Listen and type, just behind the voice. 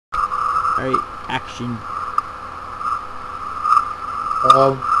Alright, action.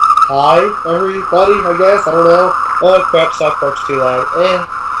 Hi, everybody, I guess, I don't know. Oh, crap, FodScorchio's too loud.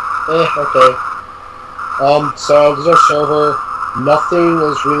 Okay. So, this is our server. Nothing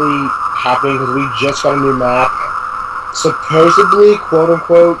is really happening because we just got a new map. Supposedly,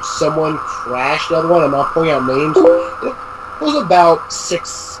 quote-unquote, someone crashed the other one. I'm not pointing out names. It was about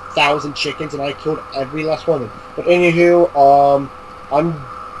 6,000 chickens, and I killed every last one of them. But anywho, I'm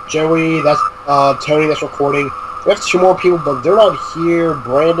Joey, that's Tony that's recording. We have 2 more people, but they're not here.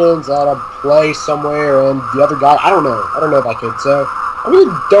 Brandon's at a place somewhere, and the other guy, I don't know. I don't know that kid, so I really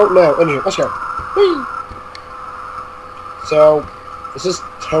don't know. Anyway, let's go. Whee! So, this is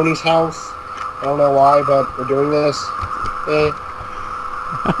Tony's house. I don't know why, but we're doing this.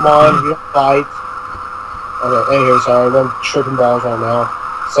 Come on, we don't fight. Okay, anyway, sorry, I'm tripping balls right now.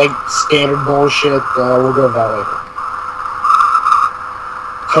 It's like standard bullshit. We'll go over that later.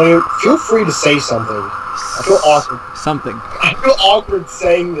 Tony, feel free to say something. I feel awkward. Something. I feel awkward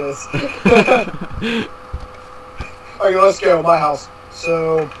saying this. Alright, let's go. My house.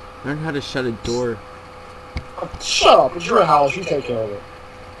 So... Learn how to shut a door. Oh, shut up. It's your house. You take care of it.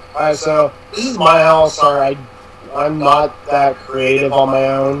 Alright, so... This is my house. Sorry, I'm not that creative on my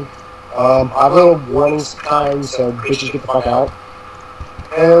own. I have a little warning sign, so bitches get the fuck out.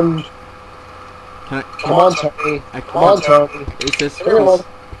 And... Come on, Tony. Come on, Tony. It's just... Come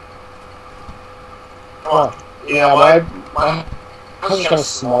on. Yeah, my house is kind of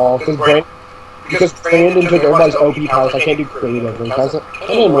small because Brandon took everybody's OP powers. I can't do creative. It kind of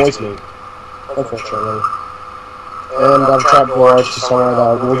annoys me, unfortunately. And I've trapped doors to somewhere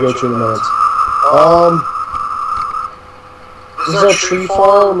that we'll go to in a minute. This is our tree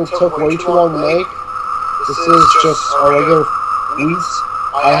farm. It took way too long to make. This is just our regular weeds.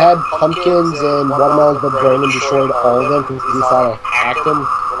 I had pumpkins and watermelons, but Brandon destroyed all of them because he thought I hacked them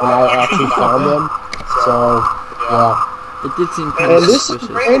when I actually found them. So, yeah. It did seem kind of this suspicious.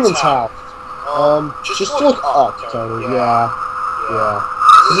 is Brandon's house. Just look up, Tony. Yeah.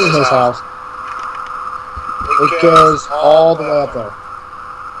 This is his house. It goes all the way up there.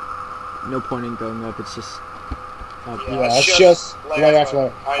 No point in going up, it's just up. Yeah, it's just layer after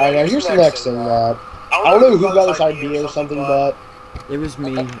layer. Alright, now here's the next thing. I don't know who got this idea or something, but... It was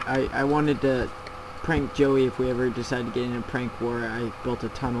me. I wanted to prank Joey if we ever decided to get in a prank war. I built a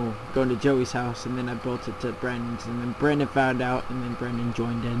tunnel going to Joey's house, and then I built it to Brandon's, and then Brandon found out, and then Brandon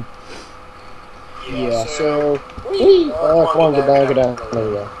joined in. Yeah, so... come on, get down. There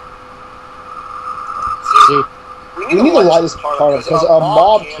we go. See, we need to light this part up, because a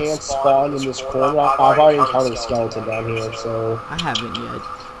mob can't spawn in this corner. I've already encountered a skeleton down here, so... I haven't yet.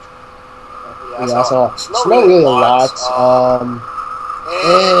 Yeah, that's all. It's not really a lot.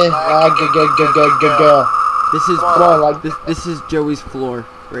 This is Joey's floor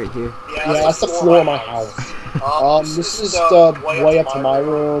right here. Yeah, that's the floor of my house. This is the way up to my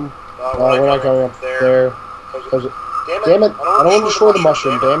room. We're not going up there. Damn it! I don't want to destroy the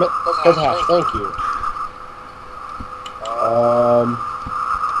mushroom. Damn it! Close the house. Thank you.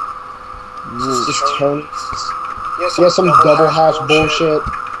 Just Tony. Yeah, some double hash bullshit.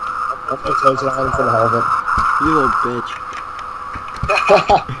 I'm gonna close it on for the hell of it. You little bitch.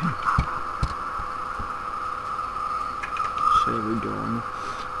 Shut every door on me.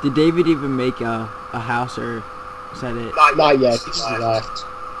 Did David even make a house, or is that it? Not yet. He's left.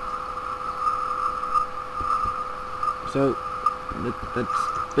 So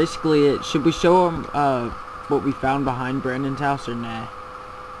that's basically it. Should we show him what we found behind Brandon's house, or nah?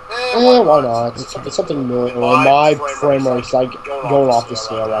 Why not? It's something new. My frame rate's like going off the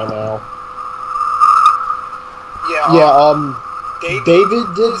scale right now. Yeah, David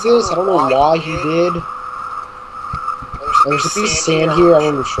did this. I don't know why he did. There's a piece of sand here.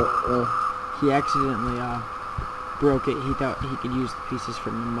 I'm not sure. He accidentally broke it. He thought he could use the pieces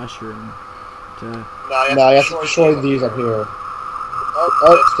from the mushroom to... No, you have to destroy these up here.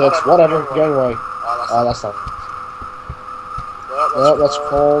 Oh, that's whatever. Going away. That's not... Well, that's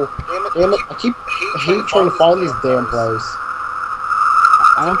cool. Damn it, I hate trying to find this damn place.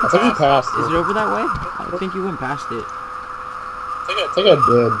 I think we passed it. Is it over that way? I think you went past it. I think I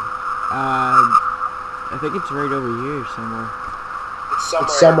did. I think it's right over here somewhere.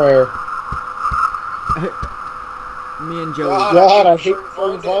 It's somewhere. Me and Joey. God, I hate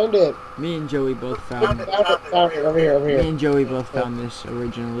trying to find it. Me and Joey both found it. Found it. Over here. Me and Joey both found this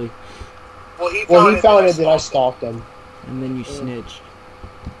originally. Well, he found it, then I stalked him. And then you snitched.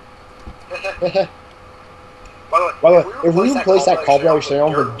 By the way, if we replace that cobblestone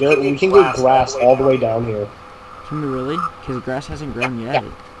stone with dirt, we can get grass all the way down here. Can we really? Because grass hasn't grown yet.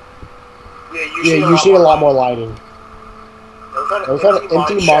 Yeah, you see a lot more lighting. We found an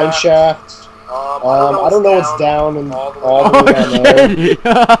empty mine shaft. I don't know what's down and all the way down there.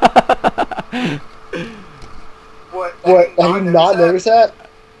 What? Have you not noticed that?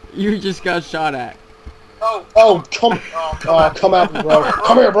 You just got shot at. Oh, come out, bro.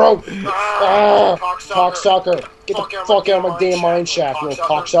 Come here, bro. Cocksucker. Get the fuck out of my damn mine shaft, you little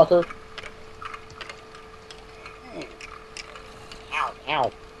cocksucker.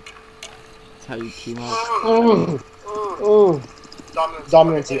 Ow. That's how you team up.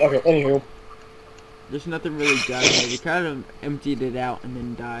 Dominancy. Okay, anywho. There's nothing really down here. We kind of emptied it out and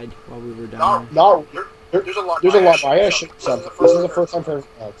then died while we were down there. No. There's a lot. I should have said this is the first time for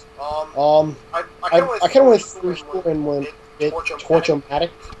everything else. I kind of went through here and went torch-o-matic.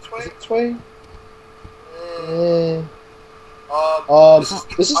 Is it this way?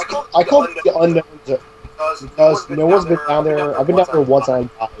 This is I call it the unknown zone because no one's been down there. I've been down there once and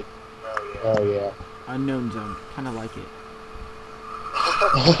I died. Oh yeah. Unknown zone. Kind of like it.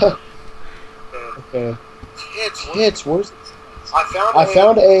 Okay. Tits. Where's? I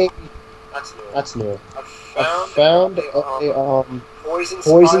found a. That's new. I found a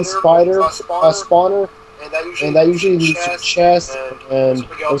poison spider spawner, and that usually leads to a chest, and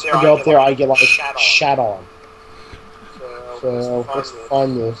once we go up there, I get like shat on. So let's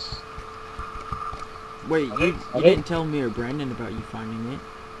find this. Wait, you didn't tell me or Brandon about you finding it?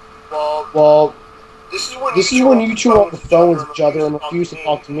 Well, this is when you two are on the phone with each other and refuse to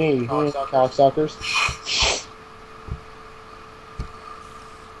talk to me, cocksuckers.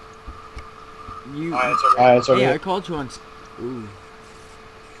 Alright, it's okay. Yeah, I called you on. Ooh.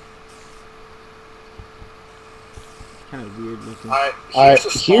 Kind of weird looking. Alright,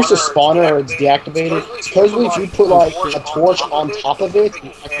 here's the spawner where it's deactivated. Supposedly, if you put like a torch on top of it,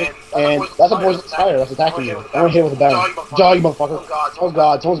 and that's a poison spider that's attacking you. I'm gonna hit it with a bang. Die, you motherfucker. Oh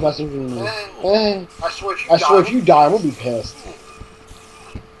god, someone's messaging me. I swear, if you die, I'm gonna be pissed.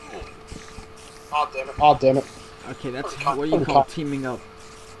 Oh damn it. Okay, that's what you call teaming up.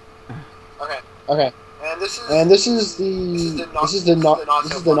 Okay. And this is the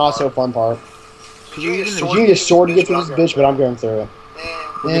not so fun part. You need a sword to get through this bitch, but I'm going through it.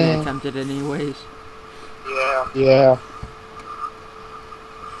 We're gonna attempt it anyways. Yeah.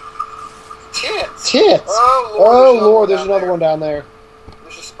 Tits! Oh lord, there's another one down there.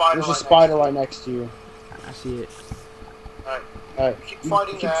 There's a spider right next to you. I see it. Alright.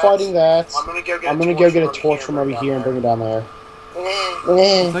 Keep fighting that. I'm gonna go get a torch from over here and bring it down there.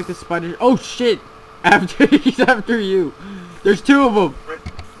 It's like the spider. Oh shit! He's after you. There's two of them.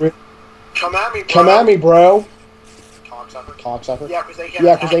 Come at me, bro. Cocksucker. Yeah,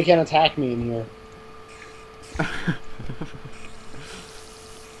 because they can't attack me in here.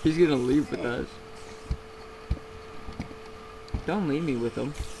 He's gonna leave with us. Don't leave me with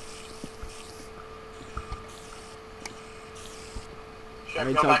him.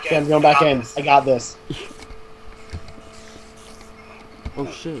 I'm going back in. I got this. Oh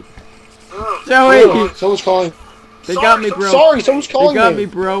shit. Joey! Someone's calling. They got me, bro. Sorry, someone's calling me. They got me,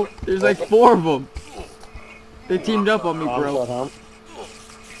 bro. There's like 4 of them. They teamed up on me, bro.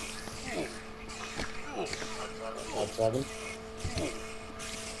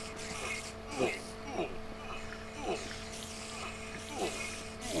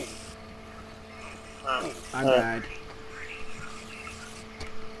 I died.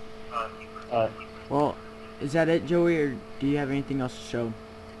 Alright. Well, is that it, Joey, or do you have anything else to show?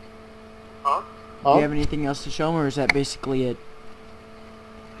 Huh? Do you have anything else to show him, or is that basically it?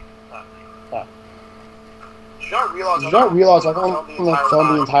 Did you not realize I filmed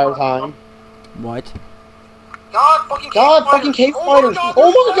the entire time? What? God fucking cave spiders!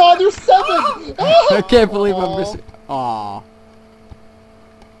 Oh my god, there's 7! I can't believe I'm missing. Aww.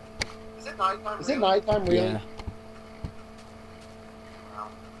 Is it nighttime, really? Yeah.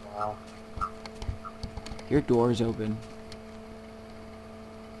 Wow. Your door's open.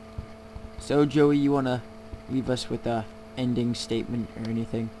 So, Joey, you wanna leave us with a ending statement or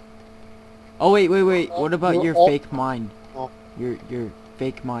anything? Oh wait. What about your fake mine? Your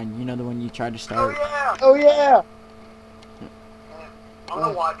fake mine. You know, the one you tried to start. Oh yeah. I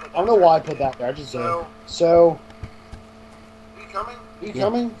don't know why I put that there. I just did. So. Are you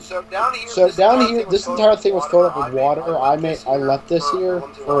coming? So down here, this entire thing was filled up with water. I left this here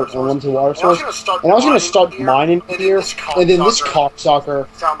for a limited water source, and I was gonna start mining here, and then this cocksucker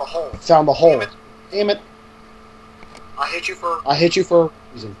found the hole. Damn it! I hit you for a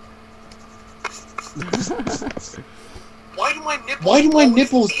reason. Why do my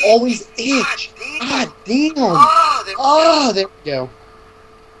nipples always itch? God damn! Ah, there we go.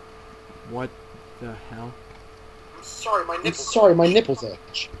 What the hell? Sorry, my nipples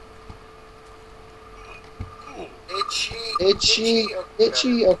itch. Itchy.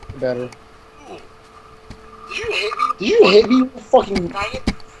 Okay, better. Did you hit me? Did you hit me, you fucking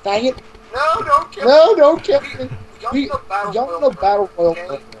faggot? No, don't kill me. No, don't kill me. We Y'all know Battle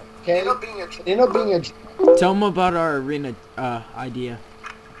Royale, okay? End up being a Tell them about our arena idea.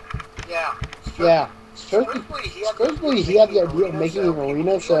 Yeah. Supposedly he had the idea of making an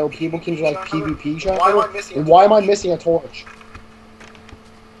arena so people can do like PvP each other. And why am I missing a torch?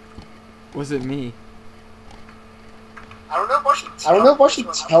 Was it me? I don't know if I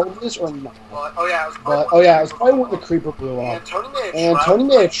should tell this or not. But, oh yeah, it was probably when the creeper blew up. And Tony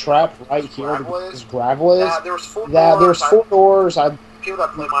made a trap right here where this gravel is. There was 4 doors. People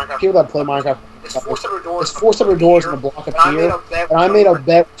that play Minecraft. There's four separate doors in the block up here. And I made a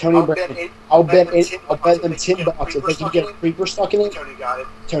bet with Tony and Brandon. I'll bet them $10 if they can get a creeper stuck in it.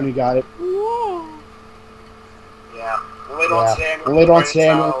 Tony got it. Yeah. Later on today,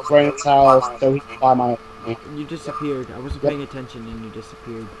 I went to Brandon's house so he can buy my. You disappeared. I wasn't paying attention and you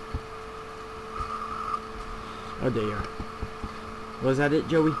disappeared. Oh, there you are. Was that it,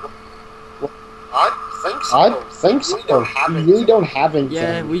 Joey? I think so. We really don't have anything.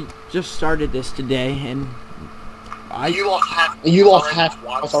 Yeah, we just started this today and You lost half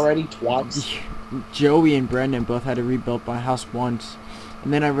twice already? Twice? Joey and Brendan both had to rebuild my house once.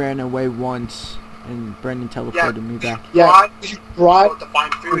 And then I ran away once and Brendan teleported me back. Yeah, you tried to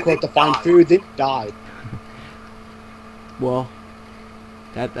find food, then you died. Well,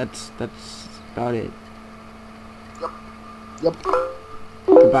 that's about it. Yep.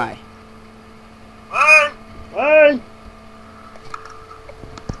 Goodbye. Bye.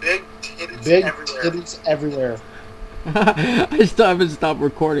 Big titties everywhere. I still haven't stopped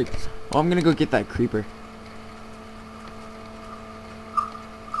recording. Well, I'm gonna go get that creeper.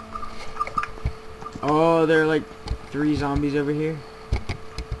 Oh, there are like 3 zombies over here.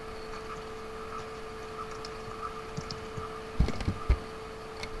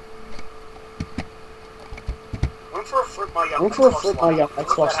 Went for a flip my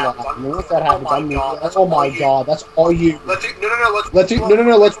Xbox Live. And then if that happens, I'm that's oh my god, that's all you. Let's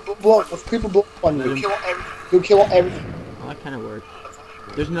creeper blow up on you. Go kill everything. Well, that kind of worked.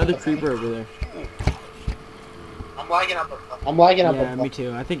 There's another creeper over there. I'm lagging up. Yeah, me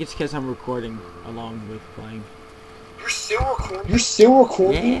too. I think it's because I'm recording along with playing. You're still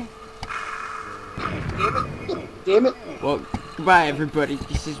recording? Yeah. Damn it. Well, goodbye everybody.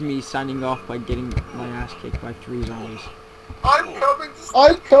 This is me signing off by getting my ass kicked by 3 zombies. I'm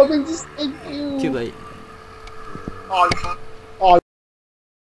coming to save you. Too late. Oh, you